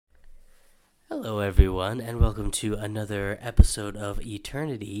Hello, everyone, and welcome to another episode of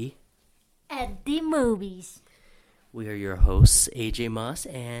Eternity. At the movies. We are your hosts, AJ Moss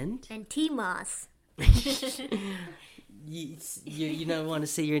and T Moss. you don't want to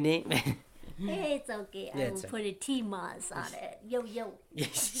say your name? It's okay. Yeah, I will put a T Moss on it. Yo, yo.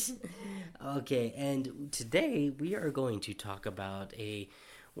 Yes. Okay, and today we are going to talk about a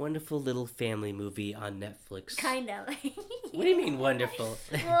wonderful little family movie on Netflix. Kind of. What do you mean wonderful?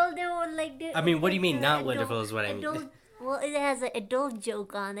 Well, they were like... I mean, what do you mean not wonderful is what I mean. Well, it has an adult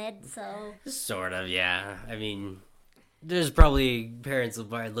joke on it, so... Sort of, yeah. I mean... There's probably parents will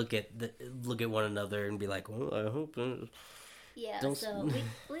probably look at one another and be like, "Well, I hope." Yeah, so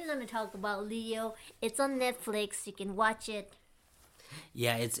we're gonna talk about Leo. It's on Netflix. You can watch it.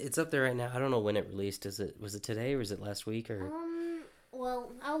 Yeah, it's up there right now. I don't know when it released. Was it today or was it last week or?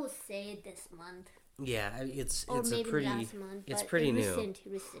 Well, I would say this month. Yeah, it's maybe a pretty. last month, it's but pretty new.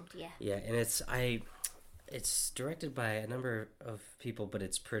 Recent, yeah. Yeah, and it's directed by a number of people, but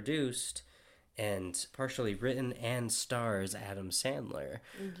it's produced and partially written and stars Adam Sandler.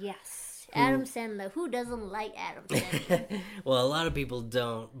 Yes. Adam Sandler. Who doesn't like Adam Sandler? Well, a lot of people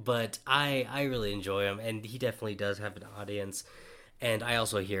don't, but I really enjoy him, and he definitely does have an audience. And I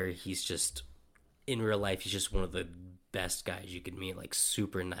also hear he's just, in real life, he's just one of the best guys you could meet, like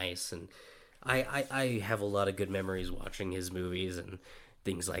super nice. And I have a lot of good memories watching his movies and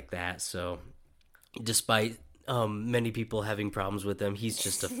things like that. So despite many people having problems with him, he's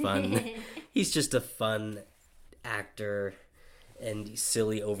just a fun actor and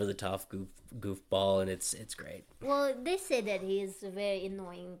silly over the top goofball, and it's great. Well, they say that he's a very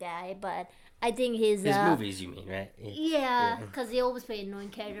annoying guy, but I think his movies, you mean, right? Yeah, because he always play annoying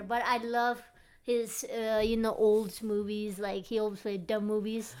character. But I love his old movies, like he always played dumb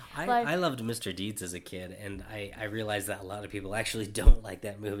movies. I loved Mr. Deeds as a kid, and I realized that a lot of people actually don't like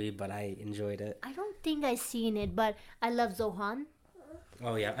that movie, but I enjoyed it. I don't think I've seen it, but I love Zohan.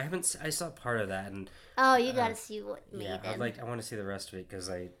 Oh yeah, I saw part of that, and you gotta see what made yeah, it. I want to see the rest of it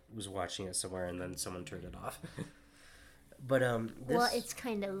because I was watching it somewhere and then someone turned it off. But well, it's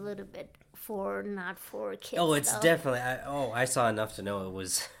kind of a little bit not for kids. Oh, it's definitely. I saw enough to know it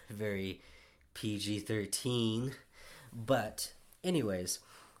was very PG-13. But anyways,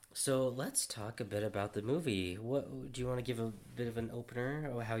 so let's talk a bit about the movie. What do you want to give a bit of an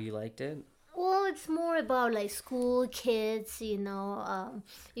opener of how you liked it? Well, it's more about like school kids, you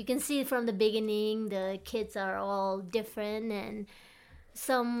can see from the beginning the kids are all different, and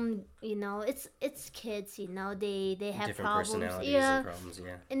some, it's kids, they have different problems. Personalities and problems,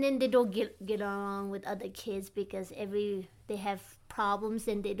 yeah. And then they don't get along with other kids because they have problems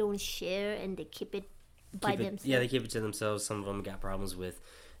and they don't share and they keep it by themselves. Yeah, they keep it to themselves. Some of them got problems with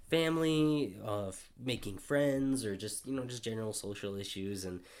family, making friends, or just general social issues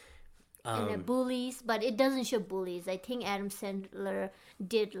and they're bullies, but it doesn't show bullies. I think Adam Sandler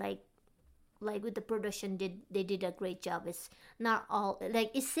did like with the production they did a great job. It's not all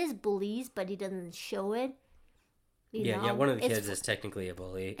like it says bullies, but it doesn't show it. Yeah. One of the kids is technically a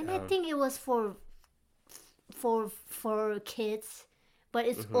bully, and I think it was for kids, but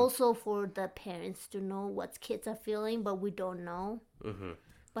it's also for the parents to know what kids are feeling, but we don't know. Mm-hmm.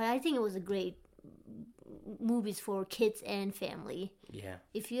 But I think it was a great movies for kids and family. Yeah.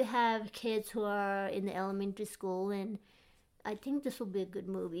 If you have kids who are in the elementary school, and I think this will be a good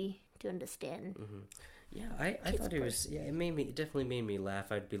movie to understand. Mm-hmm. Yeah, I thought it was. Yeah, it definitely made me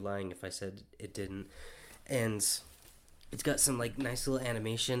laugh. I'd be lying if I said it didn't. And it's got some like nice little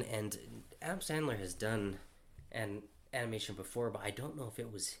animation. And Adam Sandler has done an animation before, but I don't know if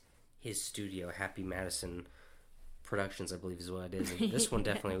it was his studio, Happy Madison Productions, I believe is what it is. And this one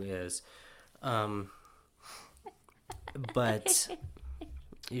definitely is. But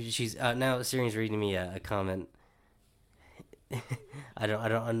she's now Tshering reading me a comment. I don't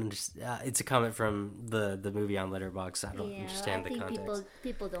understand. It's a comment from the movie on Letterboxd. I don't understand the context.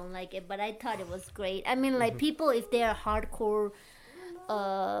 People don't like it, but I thought it was great. I mean, like people, if they're hardcore,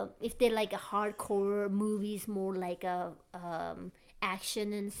 if they like a hardcore movies, more like a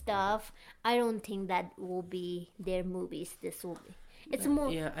action and stuff, I don't think that will be their movies. This will be. It's more.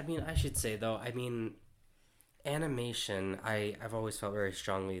 Yeah, I mean, I should say though. I mean, animation. I've always felt very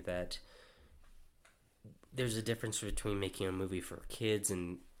strongly that there's a difference between making a movie for kids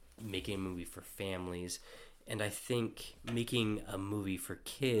and making a movie for families. And I think making a movie for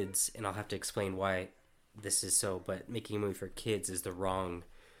kids, and I'll have to explain why this is so, but making a movie for kids is the wrong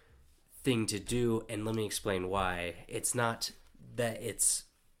thing to do, and let me explain why. It's not that its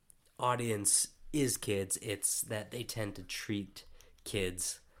audience is kids, it's that they tend to treat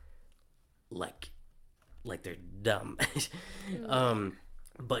kids like they're dumb.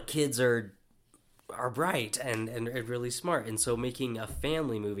 But kids are are bright and really smart, and so making a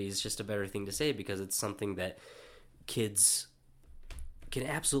family movie is just a better thing to say because it's something that kids can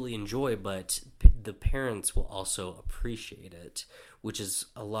absolutely enjoy, but the parents will also appreciate it, which is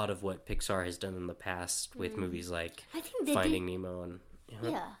a lot of what Pixar has done in the past with movies like I think they Finding did, Nemo and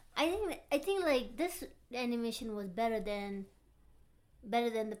yeah. I think like this animation was better than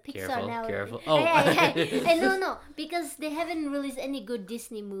the Pixar now. Careful. No, because they haven't released any good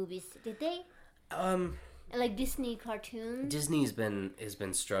Disney movies, did they? Like Disney cartoons. Disney's has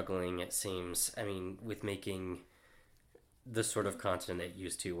been struggling, it seems. I mean, with making the sort of content it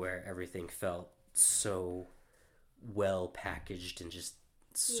used to, where everything felt so well packaged and just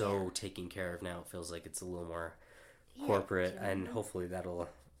so taken care of. Now it feels like it's a little more corporate, and hopefully that'll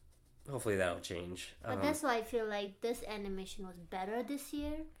change. But that's why I feel like this animation was better this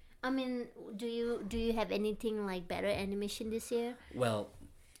year. I mean, do you have anything like better animation this year? Well,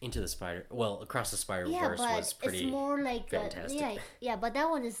 Across the Spider-Verse was pretty it's more like fantastic. But that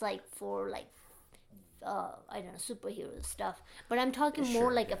one is like for like I don't know, superhero stuff. But I'm talking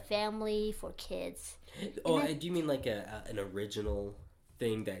more like a family for kids. Oh, do you mean like an original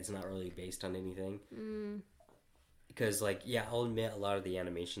thing that is not really based on anything? Because like, I'll admit a lot of the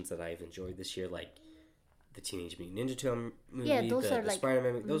animations that I've enjoyed this year, like the Teenage Mutant Ninja Turtle movie, the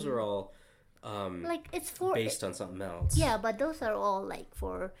Spider-Man, those are all like it's for based on something else. Yeah, but those are all like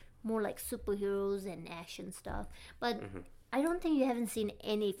for more like superheroes and action stuff. But I don't think you haven't seen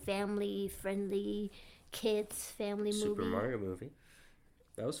any family-friendly kids family movie. Super Mario movie.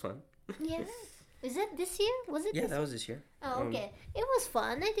 That was fun. Yeah. Is it this year? Was it? Yeah, that was this year. Oh, okay. It was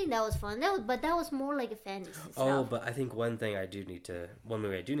fun. I think that was fun. But that was more like a fantasy stuff. Oh, but I think one movie I do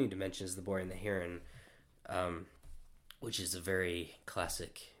need to mention is The Boy and the Heron, which is a very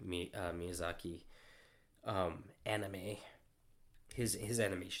classic Miyazaki anime. His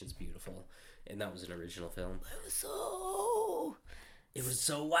animation's beautiful, and that was an original film. It was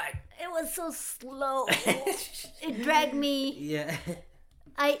so what? It was so slow. It dragged me. Yeah.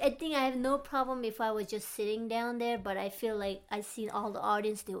 I think I have no problem if I was just sitting down there, but I feel like I seen all the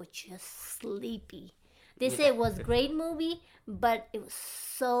audience, they were just sleepy. They say it was a great movie, but it was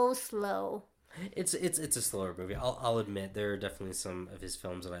so slow. It's a slower movie. I'll admit there are definitely some of his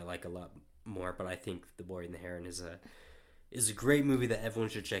films that I like a lot more, but I think The Boy and the Heron is a great movie that everyone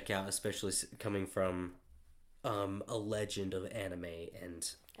should check out, especially coming from a legend of anime. And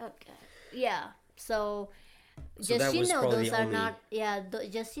okay, yeah. So just those are not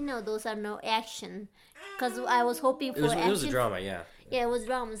those are no action, because I was hoping for action. It was a drama, yeah. Yeah, it was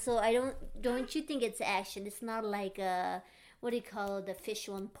drama. So don't you think it's action? It's not like what do you call the fish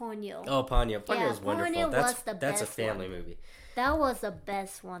one, Ponyo? Oh, Ponyo. Ponyo was wonderful. Ponyo That's a family movie. That was the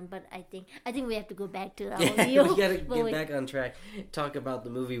best one, but I think we have to go back to our review. We gotta get back on track. Talk about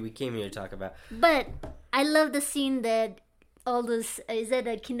the movie we came here to talk about. But I love the scene that all those is that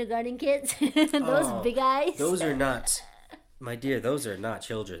the kindergarten kids? Those big eyes. Those are not, my dear. Those are not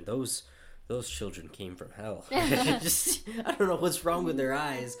children. Those children came from hell. I don't know what's wrong with their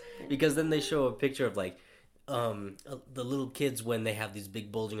eyes, because then they show a picture of like the little kids when they have these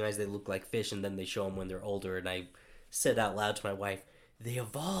big bulging eyes. They look like fish, and then they show them when they're older. And I said out loud to my wife, they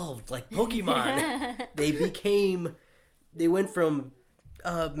evolved like Pokemon. They went from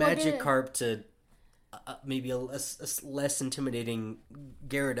Magikarp to maybe a less intimidating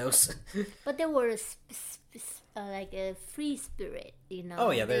Gyarados. But they were like a free spirit, you know.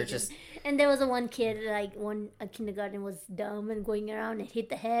 Oh yeah, they're just. And there was one kid, like a kindergarten, was dumb and going around and hit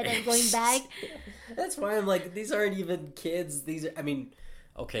the head and going back. That's why I'm like, these aren't even kids. These are, I mean,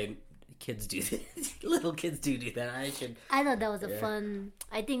 okay, kids do this. Little kids do that. I thought that was a fun.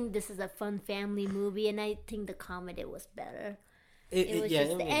 I think this is a fun family movie, and I think the comedy was better.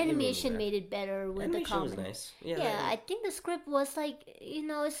 The animation made it better with the comedy. Was nice. Yeah, I think the script was like,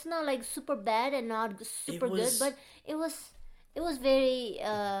 it's not like super bad and not super good, but it was very,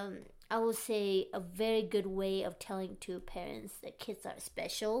 I would say, a very good way of telling to parents that kids are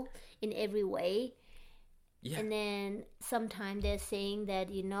special in every way. Yeah. And then sometimes they're saying that,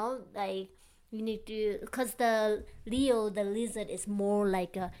 like, you need to, because the Leo, the lizard, is more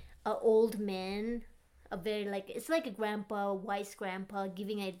like a old man. It's like a grandpa, wise grandpa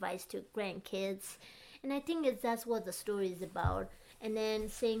giving advice to grandkids, and I think that's what the story is about. And then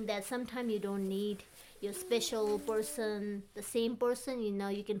saying that sometimes you don't need your special person, the same person.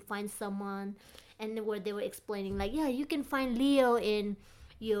 You can find someone, and where they were explaining like, yeah, you can find Leo in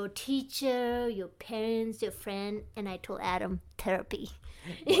your teacher, your parents, your friend, and I told Adam therapy.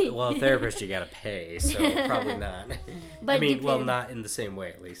 Well, a therapist you gotta pay, so probably not. But I mean, depend- well, not in the same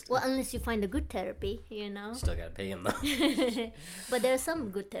way, at least. Well, unless you find a good therapy, you know. Still gotta pay him though. But there's some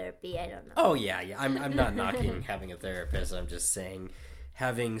good therapy. I don't know. Oh yeah. I'm not knocking having a therapist. I'm just saying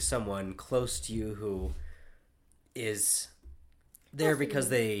having someone close to you who is there because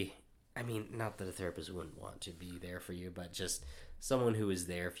they. I mean, not that a therapist wouldn't want to be there for you, but just someone who is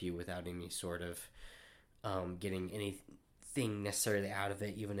there for you without any sort of getting anything necessarily out of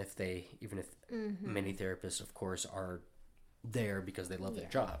it. Even if many therapists, of course, are there because they love their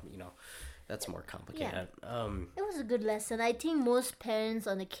job. You know, that's more complicated. It was a good lesson. I think most parents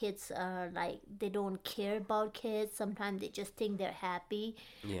on the kids are like they don't care about kids. Sometimes they just think they're happy,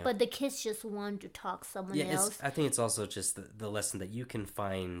 but the kids just want to talk to someone else. I think it's also just the lesson that you can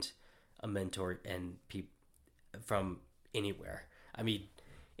find a mentor and from anywhere. I mean,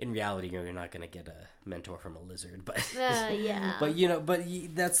 in reality, you're not going to get a mentor from a lizard, but but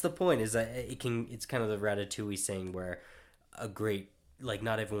that's the point. Is that it's kind of the Ratatouille saying where a great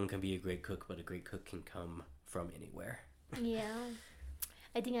not everyone can be a great cook, but a great cook can come from anywhere. Yeah,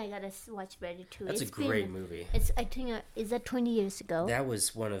 I think I gotta watch Ratatouille. That's a great movie. I think is that 20 years ago? That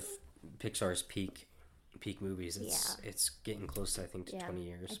was one of Pixar's peak movies. It's getting close, I think, to 20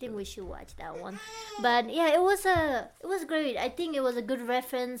 years. I think we should watch that one. But yeah, it was great. I think it was a good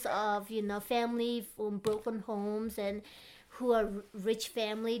reference of family from broken homes and who are rich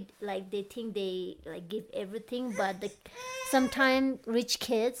family, like they think they give everything, but sometimes rich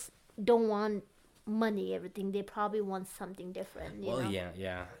kids don't want money, everything. They probably want something different. You know?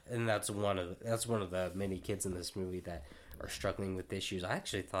 Yeah, and that's one of the many kids in this movie that are struggling with issues. I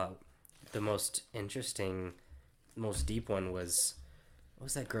actually thought the most interesting, most deep one was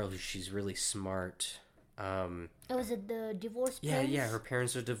that girl who she's really smart. Was it the divorced parents? Yeah, her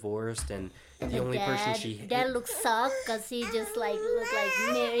parents are divorced, and the only person dad looks sucked because he just look like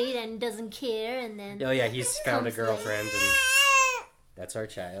married and doesn't care, and then he's found a girlfriend, and that's our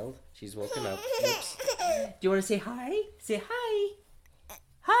child. She's woken up. Oops. Do you want to say hi? Say hi.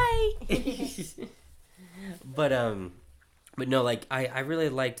 But no, I really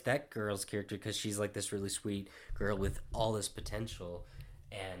liked that girl's character because she's like this really sweet girl with all this potential,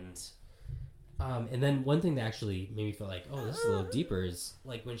 and then one thing that actually made me feel like, oh, this is a little deeper is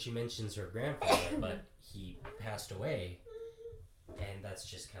like when she mentions her grandfather, but he passed away, and that's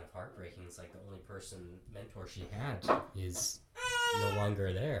just kind of heartbreaking. It's like the only mentor she had is no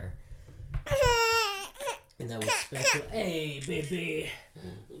longer there. And that was special. Hey, baby,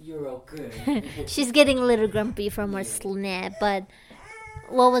 you're okay. She's getting a little grumpy from her snap, but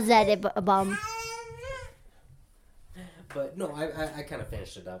what was that about? But no, I kind of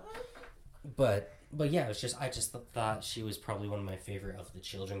finished it up. But yeah, I just thought she was probably one of my favorite of the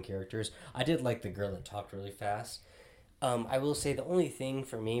children characters. I did like the girl that talked really fast. I will say the only thing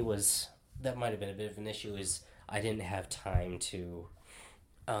for me was that might have been a bit of an issue is I didn't have time to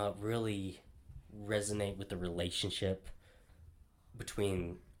really resonate with the relationship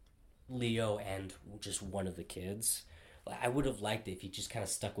between Leo and just one of the kids. I would have liked it if he just kind of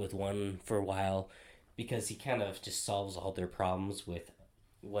stuck with one for a while, because he kind of just solves all their problems with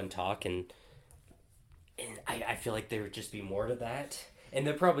one talk, and I feel like there would just be more to that, and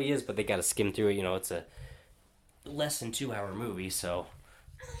there probably is, but they got to skim through it. It's a less than 2-hour movie, so.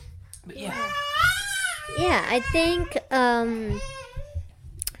 But yeah. Yeah, I think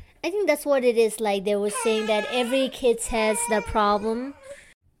that's what it is. Like they were saying that every kid has the problem,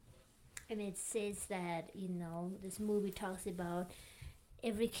 and it says that this movie talks about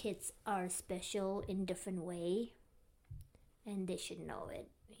every kids are special in different way, and they should know it.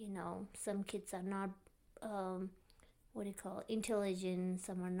 Some kids are not intelligent,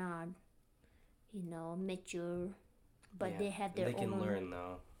 some are not mature, but they have their own. They can learn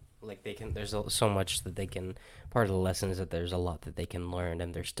though. There's so much that they can. Part of the lesson is that there's a lot that they can learn,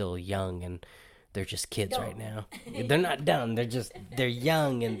 and they're still young, and they're just kids right now. They're not dumb. They're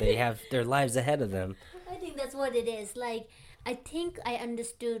young, and they have their lives ahead of them. I think that's what it is. Like, I think I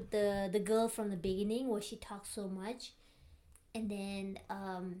understood the girl from the beginning where she talks so much, and then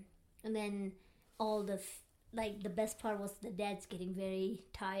all the the best part was the dad's getting very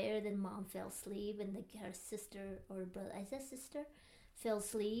tired, and mom fell asleep, and her sister or brother, I said sister, fell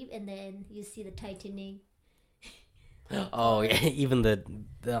asleep, and then you see the Titanic. Oh yeah, even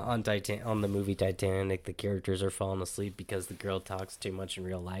on the movie Titanic, the characters are falling asleep because the girl talks too much in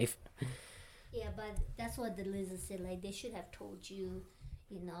real life. Yeah, but that's what the lizard said. Like, they should have told you,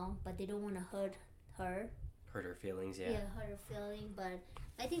 but they don't want to hurt her. Hurt her feelings, yeah. Yeah, hurt her feeling, but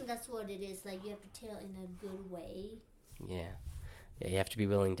I think that's what it is. Like, you have to tell in a good way. Yeah. Yeah, you have to be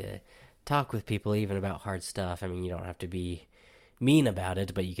willing to talk with people even about hard stuff. I mean, you don't have to be mean about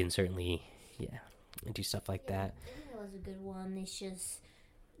it, but you can certainly, do stuff like that. I think that was a good one. It's just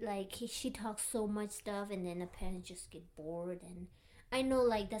like she talks so much stuff, and then the parents just get bored. And I know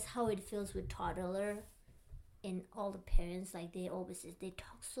like that's how it feels with toddler, and all the parents like they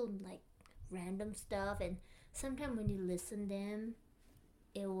talk so like random stuff, and sometimes when you listen them,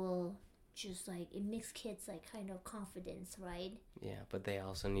 it will just like it makes kids like kind of confidence, right? Yeah, but they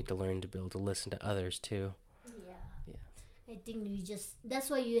also need to learn to be able to listen to others too. Yeah. I think that's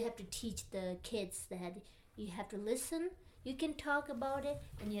why you have to teach the kids that you have to listen. You can talk about it,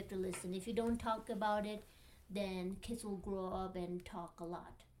 and you have to listen. If you don't talk about it, then kids will grow up and talk a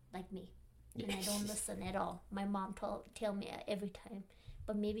lot, like me. And I don't listen at all. My mom tell me every time,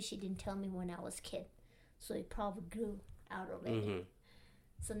 but maybe she didn't tell me when I was a kid, so it probably grew out of it. Mm-hmm.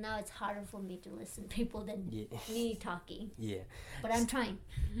 So now it's harder for me to listen to people than me talking. Yeah. But I'm trying.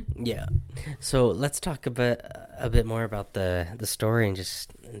 Yeah. So let's talk a bit more about the story and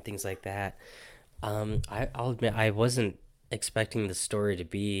things like that. I'll admit I wasn't expecting the story to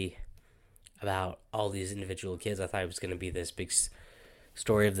be about all these individual kids. I thought it was going to be this big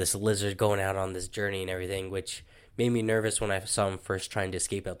story of this lizard going out on this journey and everything, which made me nervous when I saw him first trying to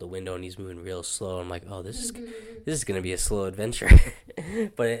escape out the window and he's moving real slow. I'm like, oh, this is going to be a slow adventure.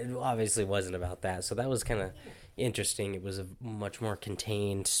 But it obviously wasn't about that. So that was kind of interesting. It was a much more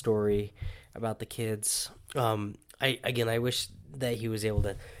contained story about the kids. I wish that he was able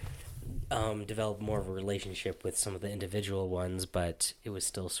to develop more of a relationship with some of the individual ones, but it was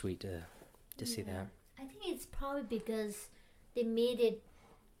still sweet to see that. I think it's probably because they made it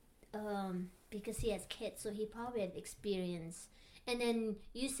because he has kids, so he probably had experience. And then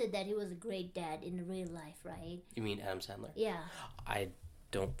you said that he was a great dad in real life, right? You mean Adam Sandler? Yeah. I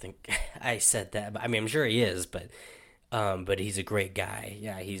don't think I said that, but I mean, I'm sure he is, but he's a great guy.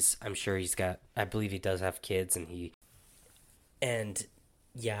 Yeah, I'm sure I believe he does have kids, I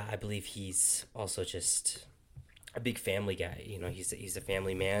believe he's also just a big family guy. You know, he's a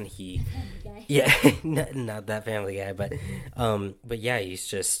family man. Family guy. Yeah, not that family guy, but yeah, he's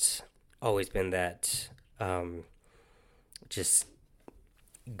just always been that just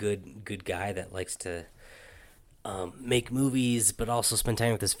good guy that likes to make movies, but also spend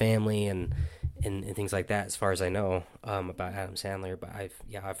time with his family and things like that. As far as I know about Adam Sandler, but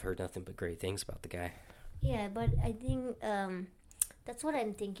I've heard nothing but great things about the guy. Yeah, but I think that's what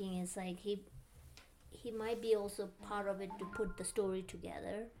I'm thinking is like he might be also part of it to put the story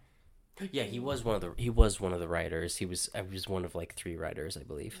together. Yeah, he was one of the writers. He was one of like 3 writers, I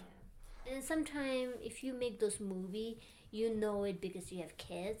believe. Yeah. And sometimes if you make those movie, you know it because you have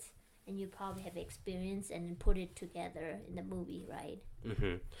kids and you probably have experience and then put it together in the movie, right?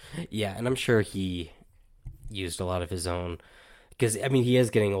 Mm-hmm. Yeah, and I'm sure he used a lot of his own, because I mean he is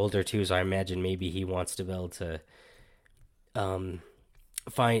getting older too, so I imagine maybe he wants to be able to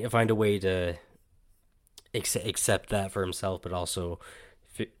find a way to accept that for himself, but also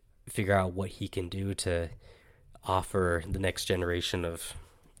figure out what he can do to offer the next generation of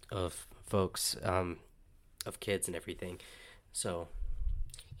folks, of kids and everything. So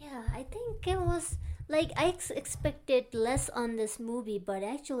yeah, I think it was like I expected less on this movie, but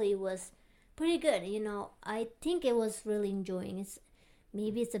actually it was pretty good. You know, I think it was really enjoying.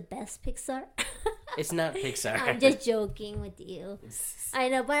 Maybe it's the best Pixar. It's not Pixar. I'm just joking with you. I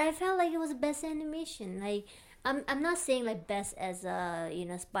know, but I felt like it was the best animation. Like I'm not saying like best as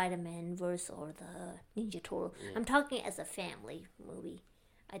a Spider-Man verse or the Ninja Turtle. Yeah. I'm talking as a family movie.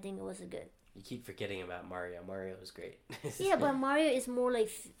 I think it was good. You keep forgetting about Mario. Mario was great. Yeah, but Mario is more like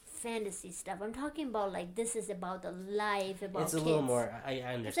fantasy stuff. I'm talking about like this is about the life, about it's a kids. little more. I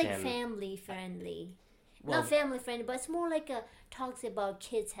understand. It's like family friendly. Well, not family friendly, but it's more like talks about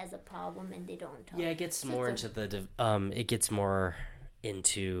kids has a problem and they don't talk. Yeah, it gets more into it gets more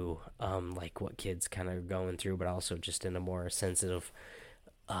into like what kids kind of going through, but also just in a more sensitive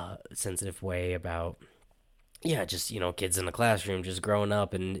way about just kids in the classroom just growing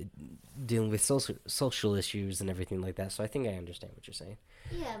up and dealing with social issues and everything like that. So I think I understand what you're saying.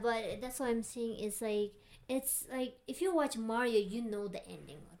 Yeah, but that's what I'm saying is like it's like if you watch Mario, you know the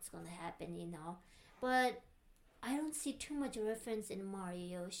ending, what's gonna happen, But I don't see too much reference in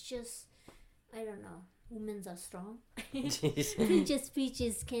Mario. It's just, I don't know. Humans are strong. Princess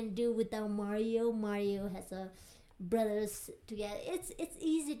Peaches can do without Mario. Mario has brothers together. It's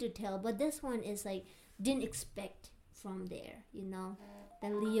easy to tell, but this one is like didn't expect from there. The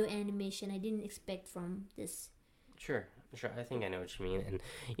Leo animation I didn't expect from this. Sure. I think I know what you mean,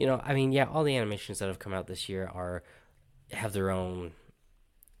 and all the animations that have come out this year have their own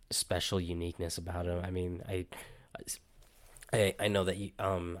special uniqueness about them. I mean, I know that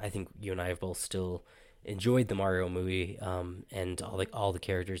I think you and I have both still enjoyed the Mario movie, and all the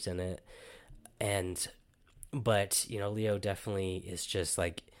characters in it, and but Leo definitely is just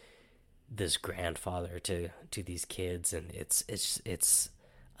like this grandfather to these kids, and it's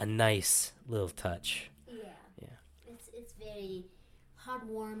a nice little touch. Yeah, Yeah. it's very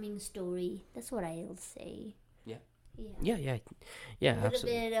heartwarming story. That's what I'll say. Yeah. Yeah. Yeah, A little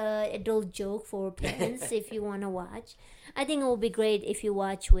absolutely. bit adult joke for parents if you want to watch. I think it will be great if you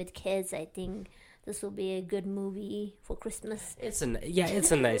watch with kids. I think this will be a good movie for Christmas. It's a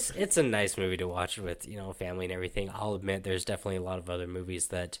nice movie to watch with family and everything. I'll admit there's definitely a lot of other movies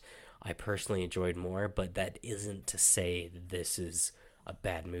that I personally enjoyed more, but that isn't to say that this is a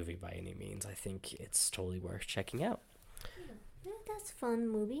bad movie by any means. I think it's totally worth checking out. Yeah, that's a fun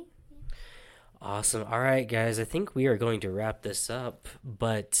movie. Awesome. All right, guys, I think we are going to wrap this up,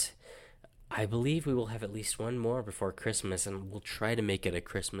 but I believe we will have at least one more before Christmas, and we'll try to make it a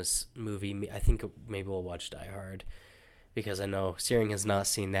Christmas movie. I think maybe we'll watch Die Hard, because I know Tshering has not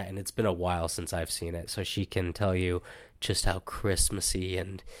seen that, and it's been a while since I've seen it, so she can tell you just how Christmassy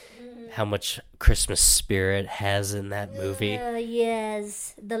and how much Christmas spirit has in that movie.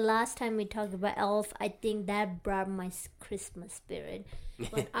 Yes, the last time we talked about Elf, I think that brought my Christmas spirit.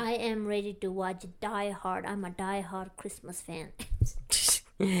 But I am ready to watch Die Hard. I'm a Die Hard Christmas fan.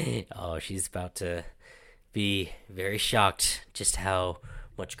 Oh, she's about to be very shocked just how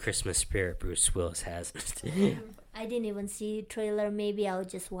much Christmas spirit Bruce Willis has. I didn't even see trailer. Maybe I'll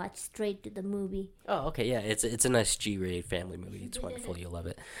just watch straight to the movie. Oh, okay, yeah, it's a nice G-rated family movie. It's wonderful, you'll love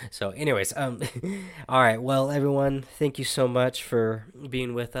it. So, anyways, all right, well, everyone, thank you so much for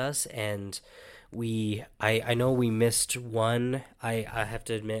being with us, and I know we missed one. I have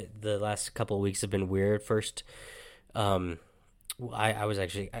to admit the last couple of weeks have been weird. First, I was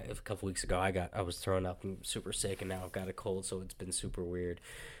actually a couple weeks ago. I was thrown up and super sick, and now I've got a cold, so it's been super weird.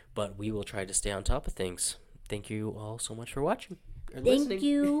 But we will try to stay on top of things. Thank you all so much for watching. Or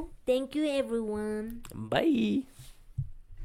listening. Thank you, everyone. Bye.